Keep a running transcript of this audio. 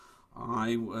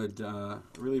I would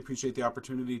really appreciate the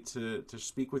opportunity to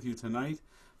speak with you tonight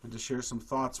and to share some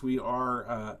thoughts. We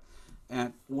are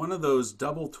at one of those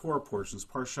double Torah portions,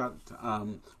 Parshat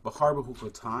Bahar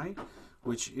Behukotai,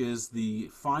 which is the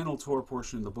final Torah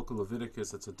portion in the book of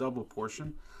Leviticus. It's a double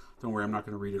portion. Don't worry, I'm not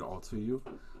going to read it all to you.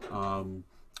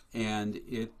 And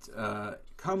it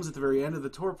comes at the very end of the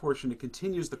Torah portion. It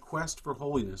continues the quest for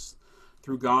holiness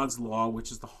through God's law,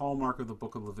 which is the hallmark of the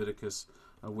book of Leviticus,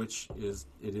 which is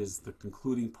the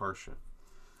concluding parsha.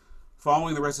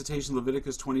 Following the recitation of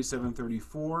Leviticus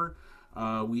 27:34,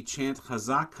 we chant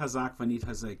Chazak, Chazak, Vanit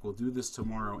Hazek. We'll do this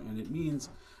tomorrow, and it means,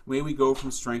 may we go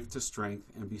from strength to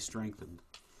strength and be strengthened.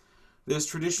 This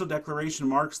traditional declaration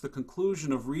marks the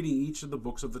conclusion of reading each of the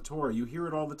books of the Torah. You hear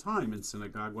it all the time in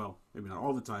synagogue. Well, maybe not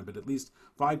all the time, but at least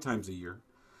 5 times a year.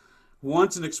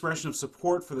 Once an expression of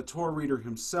support for the Torah reader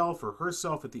himself or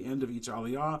herself at the end of each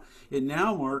aliyah, it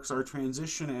now marks our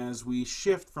transition as we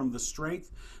shift from the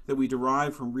strength that we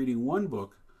derive from reading one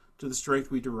book to the strength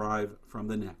we derive from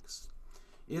the next.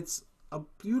 It's a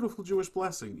beautiful Jewish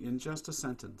blessing in just a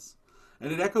sentence.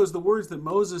 And it echoes the words that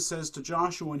Moses says to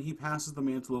Joshua when he passes the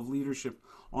mantle of leadership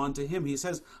on to him. He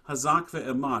says, Hazak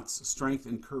ve'ematz, strength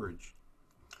and courage.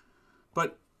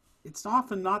 But it's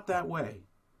often not that way.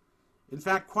 In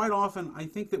fact, quite often, I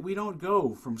think that we don't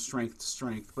go from strength to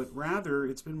strength, but rather,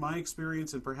 it's been my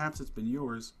experience, and perhaps it's been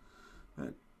yours,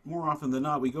 that more often than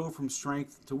not, we go from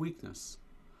strength to weakness.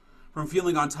 From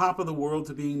feeling on top of the world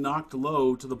to being knocked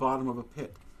low to the bottom of a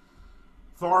pit.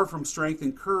 Far from strength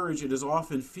and courage, it is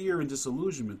often fear and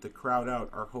disillusionment that crowd out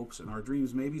our hopes and our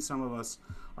dreams. Maybe some of us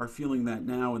are feeling that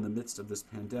now in the midst of this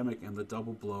pandemic and the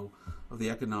double blow of the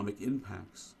economic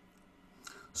impacts.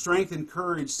 Strength and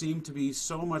courage seem to be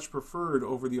so much preferred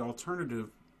over the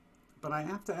alternative, but I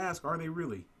have to ask, are they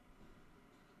really?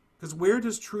 Because where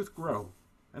does truth grow,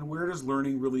 and where does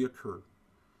learning really occur?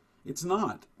 It's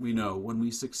not, we know, when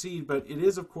we succeed, but it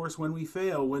is, of course, when we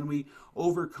fail, when we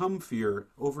overcome fear,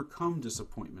 overcome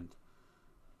disappointment.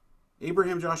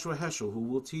 Abraham Joshua Heschel, who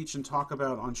we'll teach and talk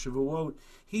about on Shavuot,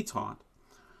 he taught,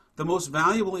 the most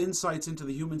valuable insights into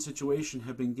the human situation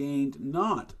have been gained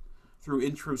not through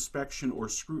introspection or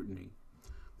scrutiny,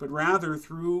 but rather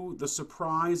through the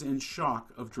surprise and shock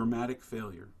of dramatic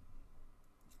failure.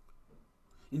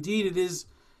 Indeed, it is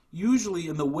usually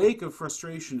in the wake of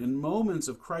frustration, in moments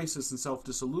of crisis and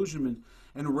self-disillusionment,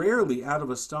 and rarely out of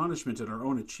astonishment at our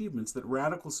own achievements, that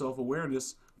radical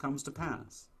self-awareness comes to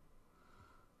pass.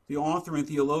 The author and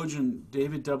theologian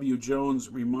David W. Jones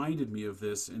reminded me of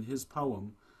this in his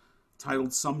poem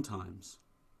titled Sometimes.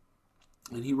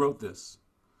 And he wrote this: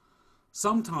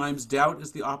 sometimes doubt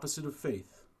is the opposite of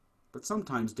faith, but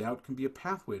sometimes doubt can be a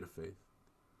pathway to faith.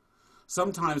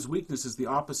 Sometimes weakness is the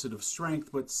opposite of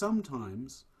strength, but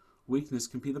sometimes weakness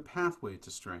can be the pathway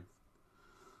to strength.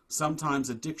 Sometimes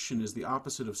addiction is the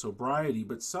opposite of sobriety,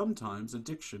 but sometimes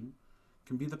addiction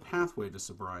can be the pathway to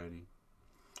sobriety.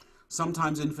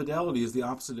 Sometimes infidelity is the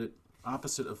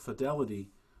opposite of fidelity,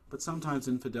 but sometimes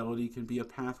infidelity can be a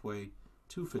pathway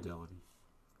to fidelity.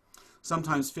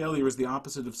 Sometimes failure is the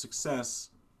opposite of success,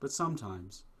 but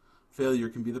sometimes failure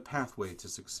can be the pathway to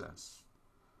success.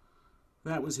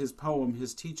 That was his poem,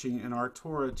 his teaching, and our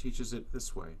Torah teaches it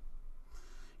this way.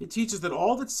 It teaches that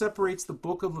all that separates the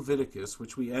book of Leviticus,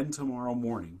 which we end tomorrow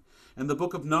morning, and the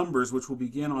book of Numbers, which will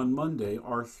begin on Monday,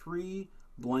 are 3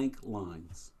 blank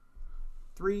lines.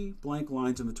 3 blank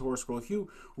lines in the Torah scroll. If you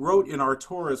wrote in our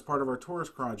Torah as part of our Torah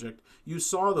project, you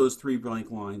saw those 3 blank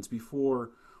lines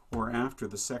before or after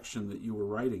the section that you were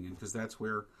writing in, because that's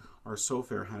where our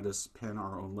Sofer had us pen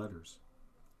our own letters.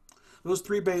 Those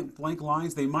 3 blank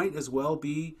lines, they might as well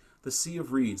be the Sea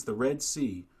of Reeds, the Red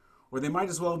Sea, or they might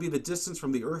as well be the distance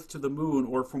from the earth to the moon,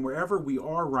 or from wherever we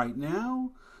are right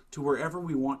now to wherever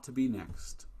we want to be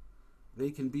next. They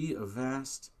can be a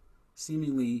vast,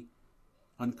 seemingly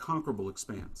unconquerable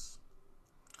expanse.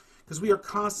 Because we are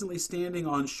constantly standing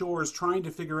on shores trying to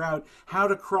figure out how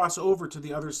to cross over to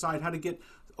the other side, how to get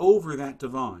over that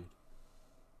divide.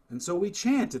 And so we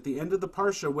chant at the end of the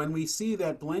Parsha when we see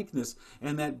that blankness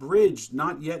and that bridge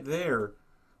not yet there.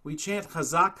 We chant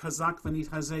Chazak, Chazak, Vanit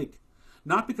Hazek.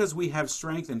 Not because we have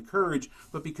strength and courage,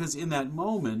 but because in that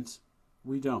moment,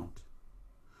 we don't.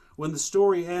 When the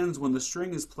story ends, when the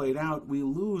string is played out, we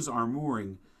lose our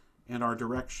mooring and our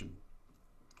direction.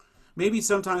 Maybe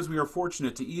sometimes we are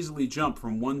fortunate to easily jump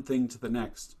from one thing to the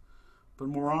next, but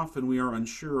more often we are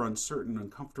unsure, uncertain,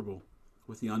 uncomfortable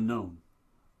with the unknown.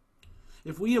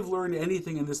 If we have learned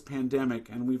anything in this pandemic,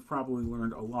 and we've probably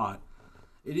learned a lot,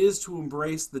 it is to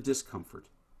embrace the discomfort,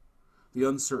 the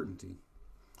uncertainty,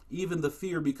 even the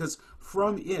fear, because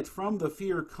from the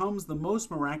fear comes the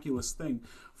most miraculous thing.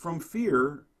 From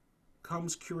fear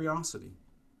comes curiosity.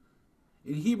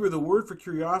 In Hebrew, the word for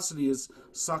curiosity is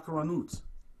sakranut.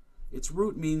 Its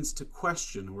root means to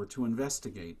question or to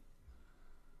investigate.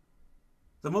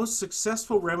 The most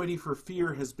successful remedy for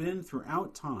fear has been,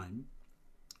 throughout time,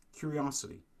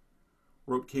 curiosity,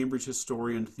 wrote Cambridge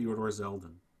historian Theodore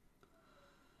Zeldin.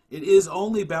 It is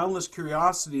only boundless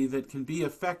curiosity that can be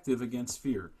effective against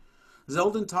fear.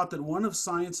 Zeldin taught that one of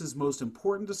science's most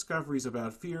important discoveries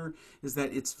about fear is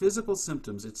that its physical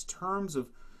symptoms, in terms of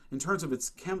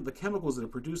the chemicals that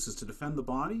it produces to defend the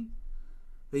body,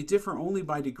 they differ only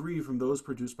by degree from those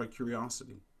produced by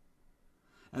curiosity.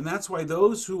 And that's why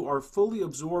those who are fully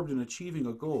absorbed in achieving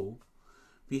a goal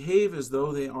behave as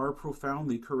though they are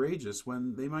profoundly courageous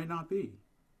when they might not be.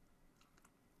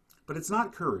 But it's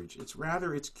not courage,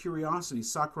 it's curiosity,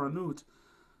 sakranut,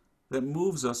 that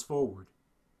moves us forward.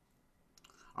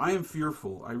 I am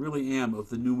fearful, I really am, of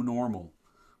the new normal,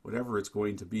 whatever it's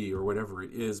going to be or whatever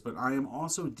it is, but I am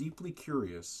also deeply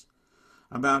curious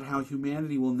about how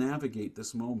humanity will navigate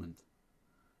this moment.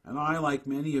 And I, like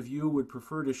many of you, would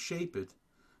prefer to shape it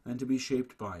than to be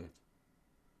shaped by it.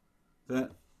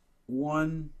 That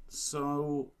on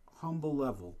some humble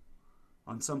level,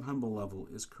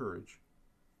 is courage.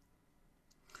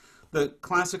 The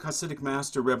classic Hasidic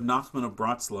master, Reb Nachman of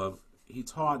Bratslav, he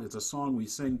taught, it's a song we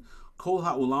sing, Kol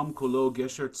ha'olam kolo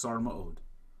gesher tsar ma'od.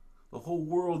 The whole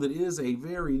world, it is a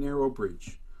very narrow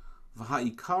bridge.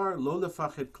 V'ha'ikar lo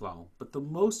lefached klal. But the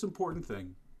most important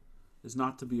thing is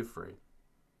not to be afraid.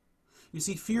 You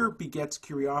see, fear begets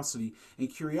curiosity, and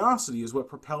curiosity is what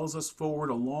propels us forward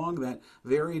along that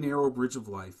very narrow bridge of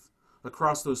life,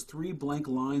 across those 3 blank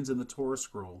lines in the Torah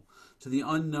scroll, to the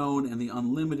unknown and the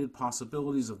unlimited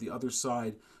possibilities of the other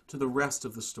side, to the rest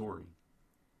of the story.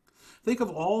 Think of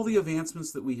all the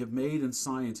advancements that we have made in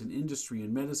science and industry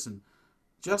and medicine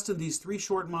just in these 3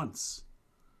 short months.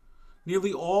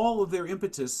 Nearly all of their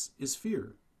impetus is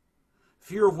fear.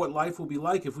 Fear of what life will be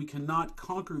like if we cannot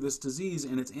conquer this disease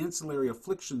and its ancillary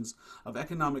afflictions of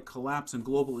economic collapse and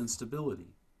global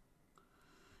instability.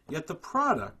 Yet the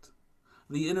product,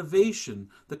 the innovation,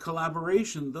 the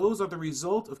collaboration, those are the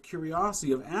result of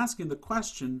curiosity, of asking the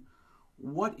question,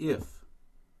 what if?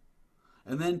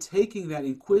 And then taking that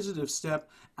inquisitive step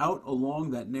out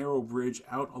along that narrow bridge,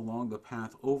 out along the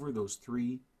path over those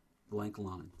 3 blank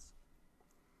lines.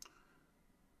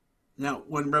 Now,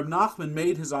 when Reb Nachman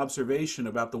made his observation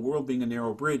about the world being a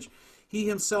narrow bridge, he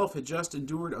himself had just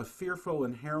endured a fearful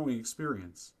and harrowing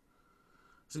experience.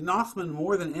 See, Nachman,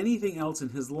 more than anything else in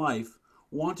his life,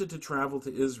 wanted to travel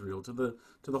to Israel, to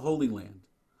the Holy Land.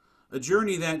 A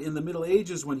journey that in the Middle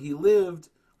Ages, when he lived,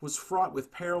 was fraught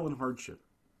with peril and hardship.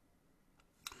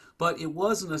 But it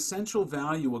was an essential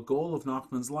value, a goal of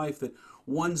Nachman's life, that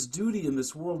one's duty in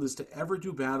this world is to ever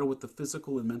do battle with the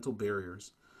physical and mental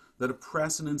barriers that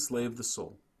oppress and enslave the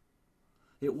soul.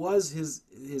 It was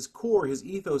his core, his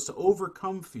ethos, to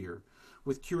overcome fear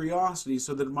with curiosity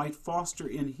so that it might foster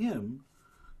in him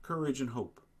courage and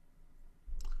hope.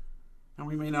 Now,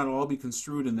 we may not all be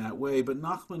construed in that way, but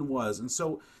Nachman was. And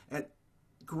so, at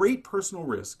great personal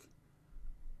risk,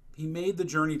 he made the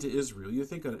journey to Israel. You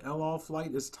think an El Al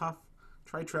flight is tough?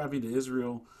 Try traveling to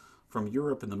Israel from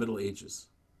Europe in the Middle Ages.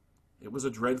 It was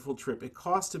a dreadful trip. It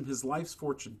cost him his life's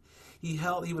fortune. He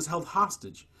was held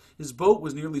hostage. His boat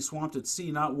was nearly swamped at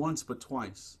sea, not once but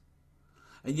twice.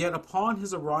 And yet, upon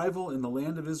his arrival in the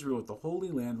land of Israel, at the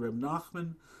Holy Land, Reb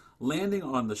Nachman, landing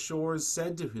on the shores,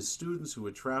 said to his students who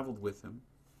had traveled with him,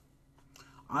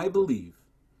 I believe,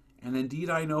 and indeed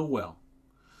I know well,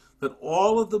 that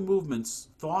all of the movements,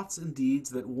 thoughts, and deeds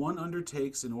that one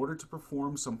undertakes in order to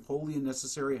perform some holy and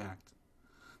necessary act,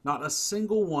 not a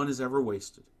single one is ever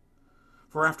wasted.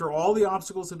 For after all the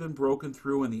obstacles have been broken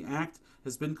through and the act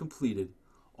has been completed,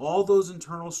 all those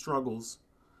internal struggles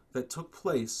that took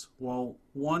place while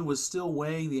one was still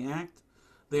weighing the act,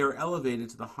 they are elevated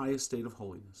to the highest state of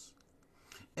holiness.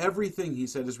 Everything, he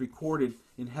said, is recorded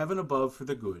in heaven above for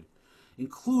the good,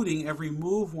 including every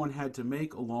move one had to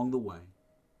make along the way.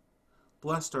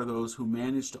 Blessed are those who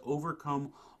manage to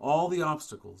overcome all the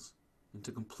obstacles and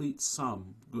to complete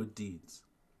some good deeds.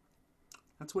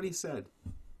 That's what he said.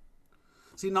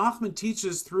 See, Nachman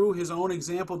teaches through his own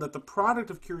example that the product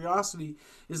of curiosity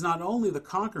is not only the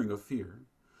conquering of fear,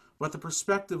 but the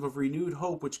perspective of renewed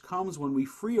hope which comes when we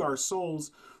free our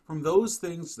souls from those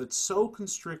things that so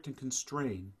constrict and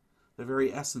constrain the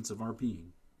very essence of our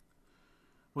being.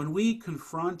 When we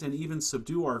confront and even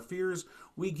subdue our fears,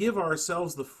 we give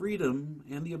ourselves the freedom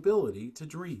and the ability to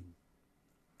dream.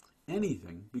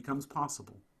 Anything becomes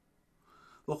possible.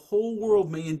 The whole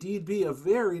world may indeed be a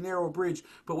very narrow bridge,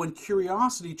 but when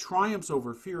curiosity triumphs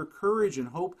over fear, courage and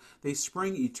hope, they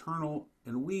spring eternal,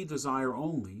 and we desire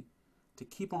only to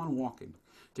keep on walking,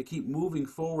 to keep moving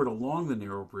forward along the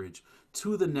narrow bridge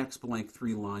to the next blank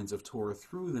 3 lines of Torah,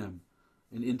 through them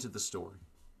and into the story.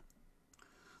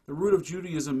 The root of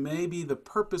Judaism may be the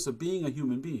purpose of being a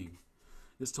human being,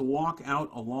 is to walk out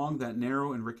along that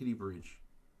narrow and rickety bridge.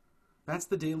 That's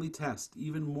the daily test,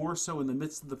 even more so in the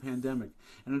midst of the pandemic,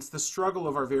 and it's the struggle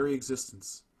of our very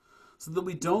existence, so that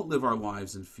we don't live our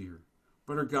lives in fear,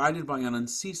 but are guided by an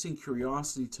unceasing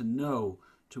curiosity to know,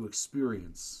 to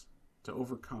experience, to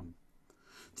overcome,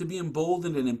 to be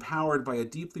emboldened and empowered by a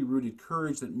deeply rooted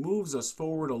courage that moves us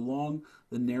forward along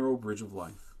the narrow bridge of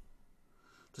life,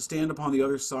 to stand upon the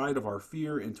other side of our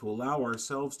fear and to allow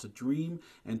ourselves to dream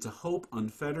and to hope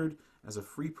unfettered as a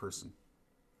free person.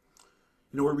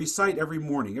 We recite every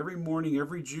morning,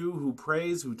 every Jew who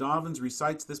prays, who davens,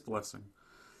 recites this blessing.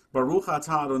 Baruch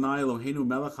atah Adonai Eloheinu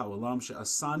melech haolam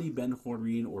she'asani ben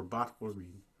chorin or bat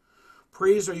chorin.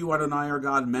 Praise are you, Adonai, our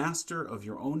God, master of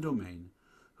your own domain,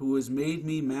 who has made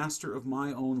me master of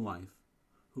my own life,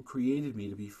 who created me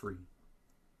to be free.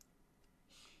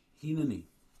 Hineni,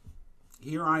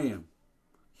 here I am,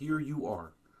 here you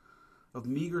are, of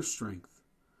meager strength,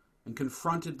 and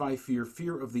confronted by fear,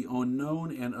 fear of the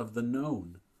unknown and of the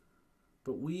known.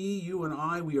 But we, you and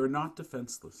I, we are not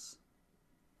defenseless.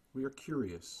 We are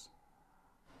curious.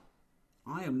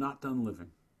 I am not done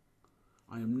living.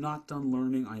 I am not done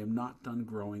learning. I am not done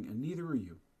growing, and neither are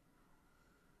you.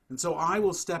 And so I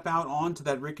will step out onto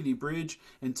that rickety bridge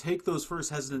and take those first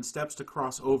hesitant steps to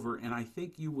cross over, and I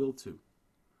think you will too.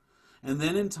 And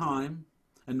then in time,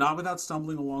 and not without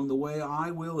stumbling along the way,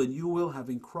 I will and you will,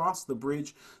 having crossed the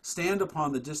bridge, stand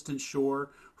upon the distant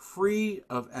shore, free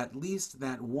of at least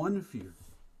that one fear.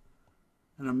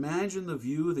 And imagine the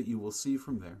view that you will see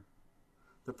from there,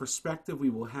 the perspective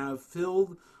we will have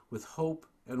filled with hope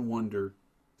and wonder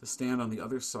to stand on the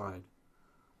other side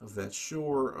of that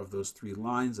shore of those 3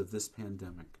 lines of this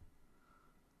pandemic.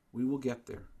 We will get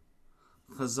there.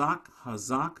 Chazak,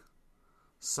 hazak,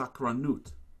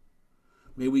 sakranut.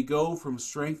 May we go from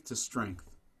strength to strength,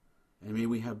 and may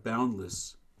we have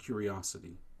boundless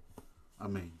curiosity.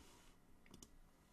 Amen.